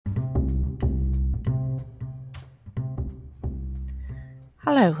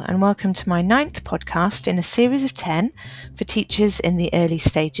Hello and welcome to my 9th podcast in a series of 10 for teachers in the early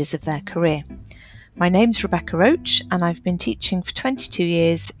stages of their career. My name's Rebecca Roach and I've been teaching for 22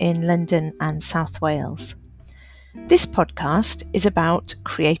 years in London and South Wales. This podcast is about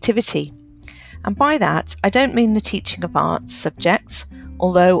creativity, and by that I don't mean the teaching of arts subjects,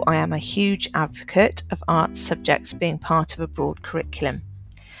 although I am a huge advocate of arts subjects being part of a broad curriculum.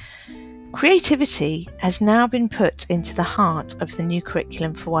 Creativity has now been put into the heart of the new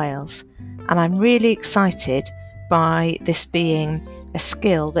curriculum for Wales, and I'm really excited by this being a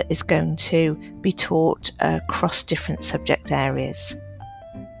skill that is going to be taught across different subject areas.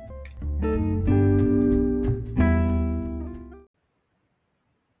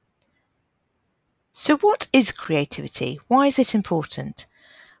 So what is creativity? Why is it important?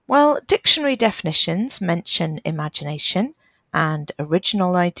 Well, dictionary definitions mention imagination and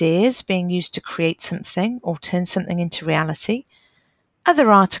original ideas being used to create something or turn something into reality.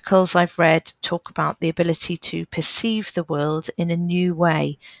 Other articles I've read talk about the ability to perceive the world in a new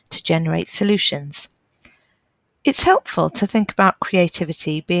way to generate solutions. It's helpful to think about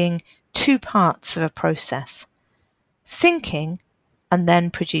creativity being two parts of a process: thinking and then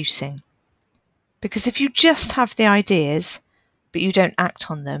producing. Because if you just have the ideas, but you don't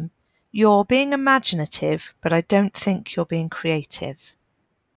act on them, you're being imaginative, but I don't think you're being creative.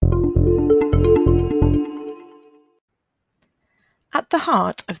 At the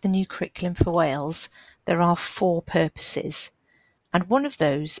heart of the new curriculum for Wales, there are 4 purposes, and one of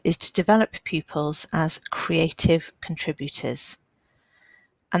those is to develop pupils as creative contributors.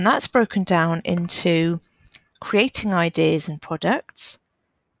 And that's broken down into creating ideas and products,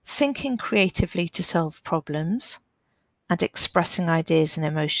 thinking creatively to solve problems, and expressing ideas and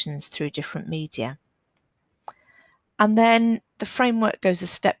emotions through different media. And then the framework goes a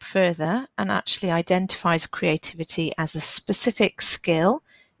step further and actually identifies creativity as a specific skill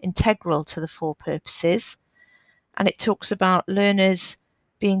integral to the 4 purposes. And it talks about learners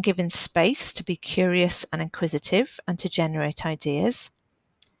being given space to be curious and inquisitive and to generate ideas.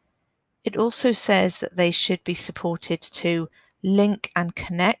 It also says that they should be supported to link and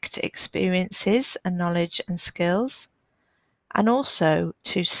connect experiences and knowledge and skills, and also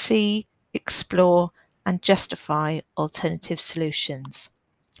to see, explore, and justify alternative solutions.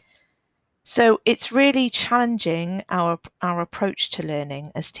 So it's really challenging our approach to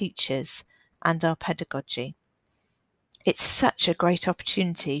learning as teachers and our pedagogy. It's such a great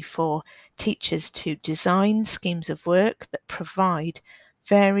opportunity for teachers to design schemes of work that provide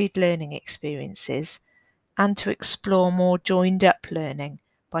varied learning experiences and to explore more joined up learning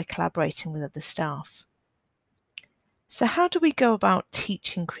by collaborating with other staff. So how do we go about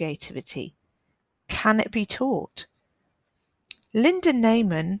teaching creativity? Can it be taught? Linda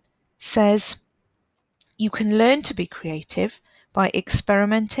Neyman says you can learn to be creative by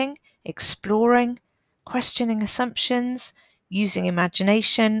experimenting, exploring, questioning assumptions, using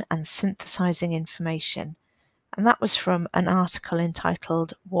imagination and synthesizing information. And that was from an article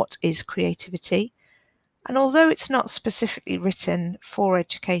entitled "What is Creativity?" And although it's not specifically written for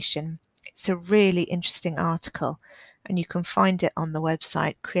education, it's a really interesting article, and you can find it on the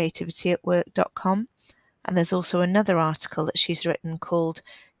website creativityatwork.com. And there's also another article that she's written called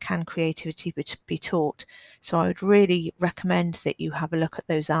 "Can Creativity be Taught?" So I would really recommend that you have a look at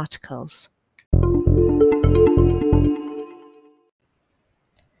those articles.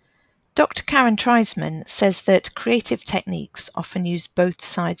 Dr. Karen Treisman says that creative techniques often use both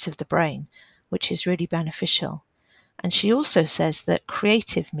sides of the brain, which is really beneficial. And she also says that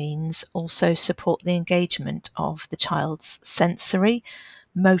creative means also support the engagement of the child's sensory,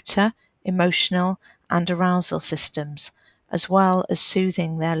 motor, emotional, and arousal systems, as well as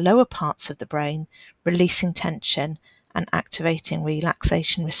soothing their lower parts of the brain, releasing tension and activating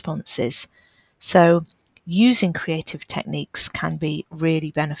relaxation responses. So using creative techniques can be really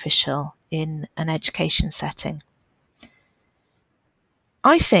beneficial in an education setting.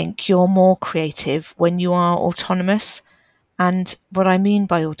 I think you're more creative when you are autonomous, and what I mean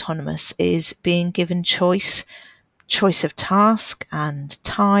by autonomous is being given choice of task and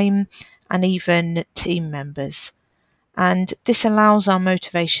time and even team members. And this allows our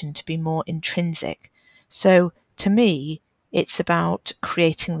motivation to be more intrinsic. So to me, it's about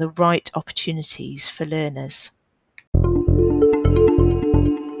creating the right opportunities for learners.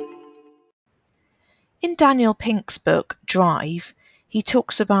 In Daniel Pink's book, Drive, he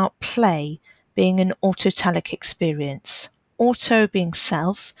talks about play being an autotelic experience, auto being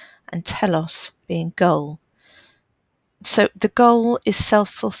self and telos being goal. So the goal is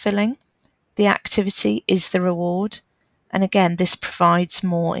self-fulfilling, the activity is the reward, and again, this provides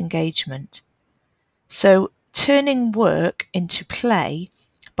more engagement. So turning work into play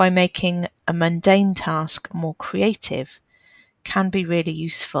by making a mundane task more creative can be really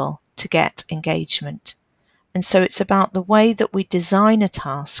useful to get engagement. And so it's about the way that we design a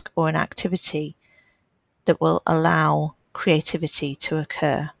task or an activity that will allow creativity to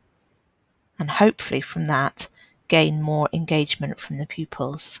occur. And hopefully from that, gain more engagement from the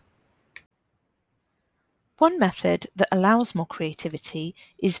pupils. One method that allows more creativity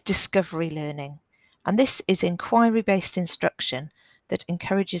is discovery learning, and this is inquiry-based instruction that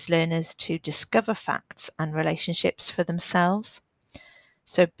encourages learners to discover facts and relationships for themselves.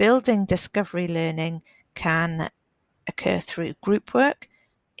 So building discovery learning can occur through group work,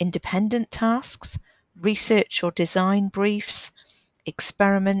 independent tasks, research or design briefs,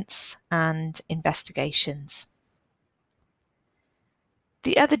 experiments, and investigations.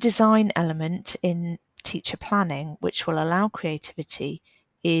 The other design element in teacher planning, which will allow creativity,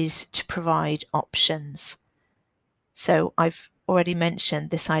 is to provide options. So I've already mentioned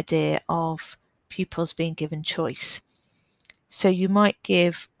this idea of pupils being given choice. So you might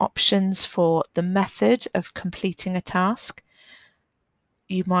give options for the method of completing a task.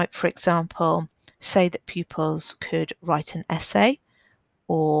 You might, for example, say that pupils could write an essay,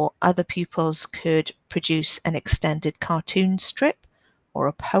 or other pupils could produce an extended cartoon strip, or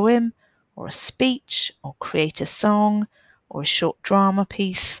a poem, or a speech, or create a song, or a short drama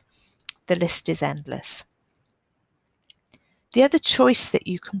piece. The list is endless. The other choice that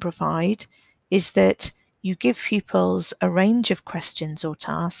you can provide is that you give pupils a range of questions or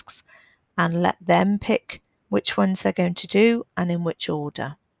tasks and let them pick which ones they're going to do and in which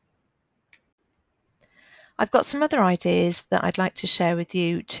order. I've got some other ideas that I'd like to share with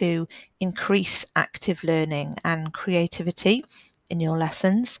you to increase active learning and creativity in your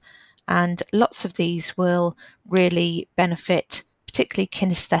lessons, and lots of these will really benefit particularly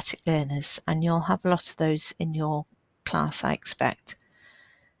kinesthetic learners, and you'll have a lot of those in your class, I expect.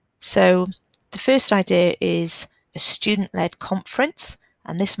 So the first idea is a student-led conference,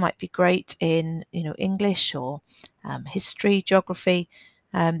 and this might be great in English or history, geography.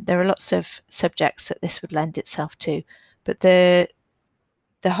 There are lots of subjects that this would lend itself to, but the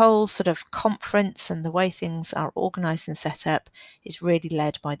whole sort of conference and the way things are organised and set up is really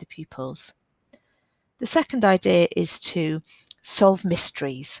led by the pupils. The second idea is to solve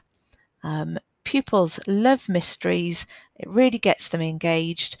mysteries. Pupils love mysteries. It really gets them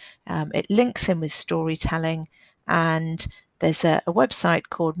engaged. It links in with storytelling, and there's a website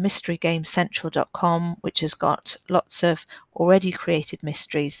called mysterygamecentral.com which has got lots of already created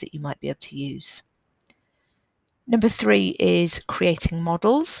mysteries that you might be able to use. Number 3 is creating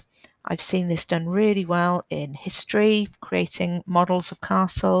models. I've seen this done really well in history, creating models of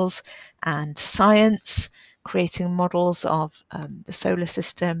castles, and science, creating models of the solar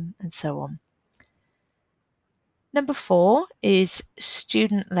system, and so on. Number 4 is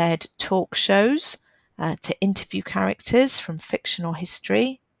student-led talk shows to interview characters from fiction or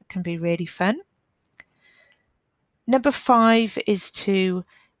history. It can be really fun. Number 5 is to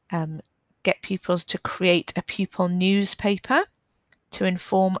get pupils to create a pupil newspaper to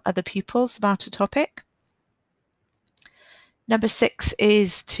inform other pupils about a topic. Number 6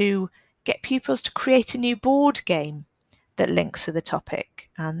 is to get pupils to create a new board game that links with a topic,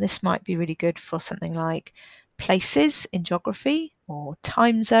 and this might be really good for something like places in geography or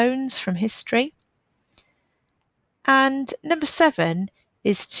time zones from history. And number 7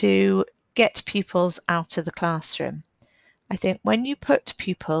 is to get pupils out of the classroom. I think when you put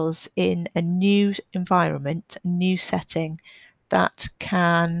pupils in a new environment, a new setting, that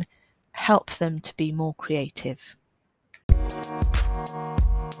can help them to be more creative.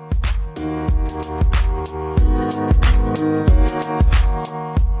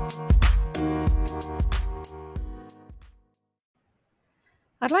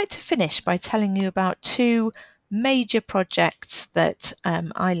 I'd like to finish by telling you about 2 major projects that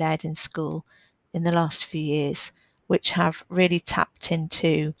I led in school in the last few years, which have really tapped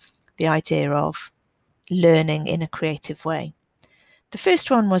into the idea of learning in a creative way. The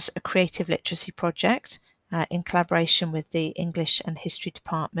first one was a creative literacy project in collaboration with the English and History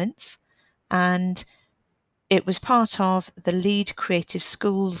departments, and it was part of the Lead Creative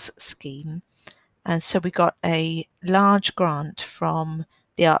Schools scheme, and so we got a large grant from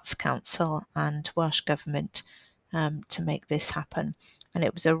the Arts Council and Welsh Government to make this happen. And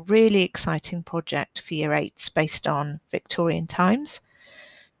it was a really exciting project for Year 8s based on Victorian times.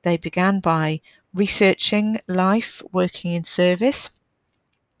 They began by researching life working in service.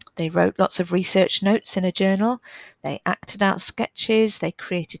 They wrote lots of research notes in a journal. They acted out sketches, they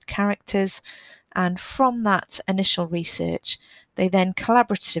created characters, and from that initial research, They then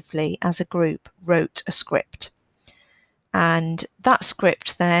collaboratively, as a group, wrote a script. And that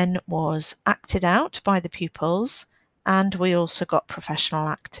script then was acted out by the pupils, and we also got professional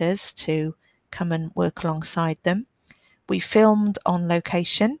actors to come and work alongside them. We filmed on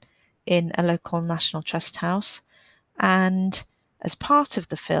location in a local National Trust house, and as part of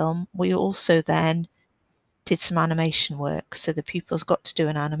the film, we also then did some animation work. So the pupils got to do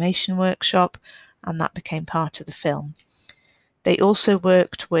an animation workshop, and that became part of the film. They also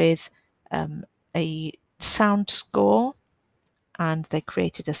worked with a sound score, and they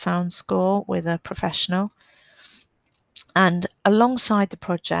created a sound score with a professional. And alongside the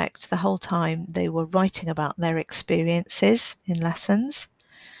project, the whole time they were writing about their experiences in lessons.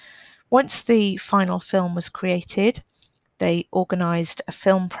 Once the final film was created, they organised a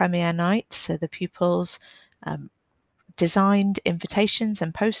film premiere night, so the pupils designed invitations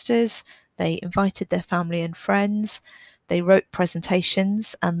and posters, they invited their family and friends, they wrote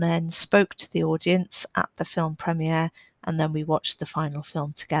presentations and then spoke to the audience at the film premiere, and then we watched the final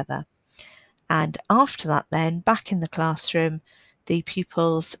film together. And after that then, back in the classroom, the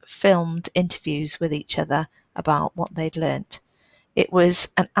pupils filmed interviews with each other about what they'd learnt. It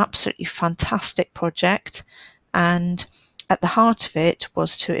was an absolutely fantastic project, and at the heart of it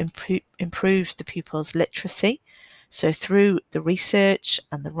was to improve the pupils' literacy. So through the research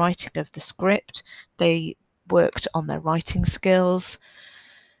and the writing of the script, they worked on their writing skills.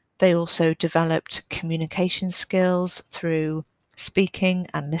 They also developed communication skills through speaking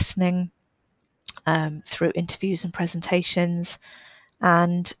and listening, through interviews and presentations,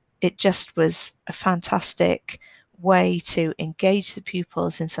 and it just was a fantastic way to engage the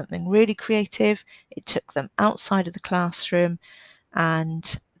pupils in something really creative. It took them outside of the classroom,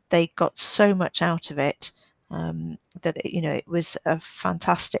 and they got so much out of it that it was a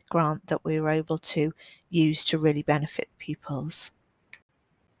fantastic grant that we were able to use to really benefit the pupils.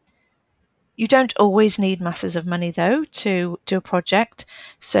 You don't always need masses of money, though, to do a project.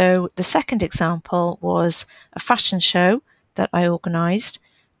 So the second example was a fashion show that I organised,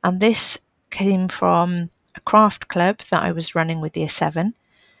 and this came from a craft club that I was running with Year 7,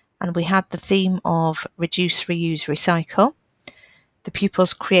 and we had the theme of reduce, reuse, recycle. The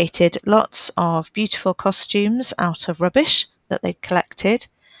pupils created lots of beautiful costumes out of rubbish that they'd collected,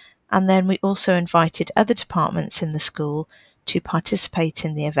 and then we also invited other departments in the school to participate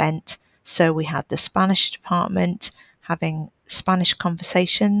in the event. So we had the Spanish department having Spanish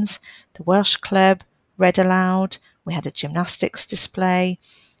conversations, the Welsh club read aloud, we had a gymnastics display,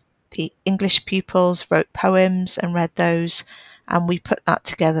 the English pupils wrote poems and read those, and we put that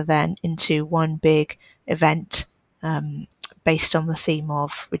together then into one big event based on the theme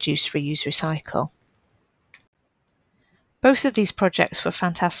of reduce, reuse, recycle. Both of these projects were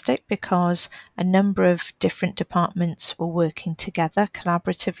fantastic because a number of different departments were working together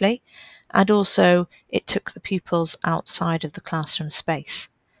collaboratively, and also it took the pupils outside of the classroom space.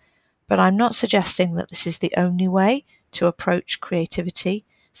 But I'm not suggesting that this is the only way to approach creativity,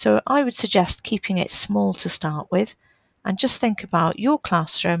 so I would suggest keeping it small to start with, and just think about your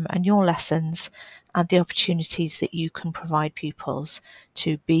classroom and your lessons and the opportunities that you can provide pupils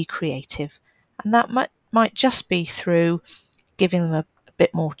to be creative. And that might just be through giving them a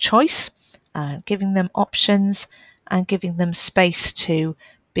bit more choice, giving them options, and giving them space to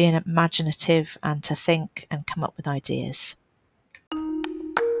be imaginative and to think and come up with ideas.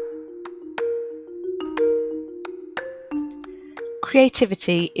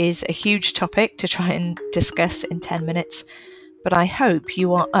 Creativity is a huge topic to try and discuss in 10 minutes, but I hope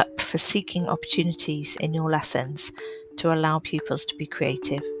you are up for seeking opportunities in your lessons to allow pupils to be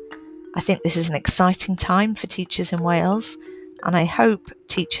creative. I think this is an exciting time for teachers in Wales, and I hope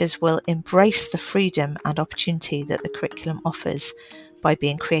teachers will embrace the freedom and opportunity that the curriculum offers by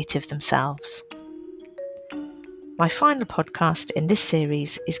being creative themselves. My final podcast in this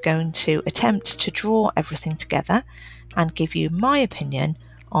series is going to attempt to draw everything together and give you my opinion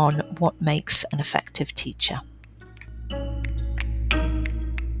on what makes an effective teacher.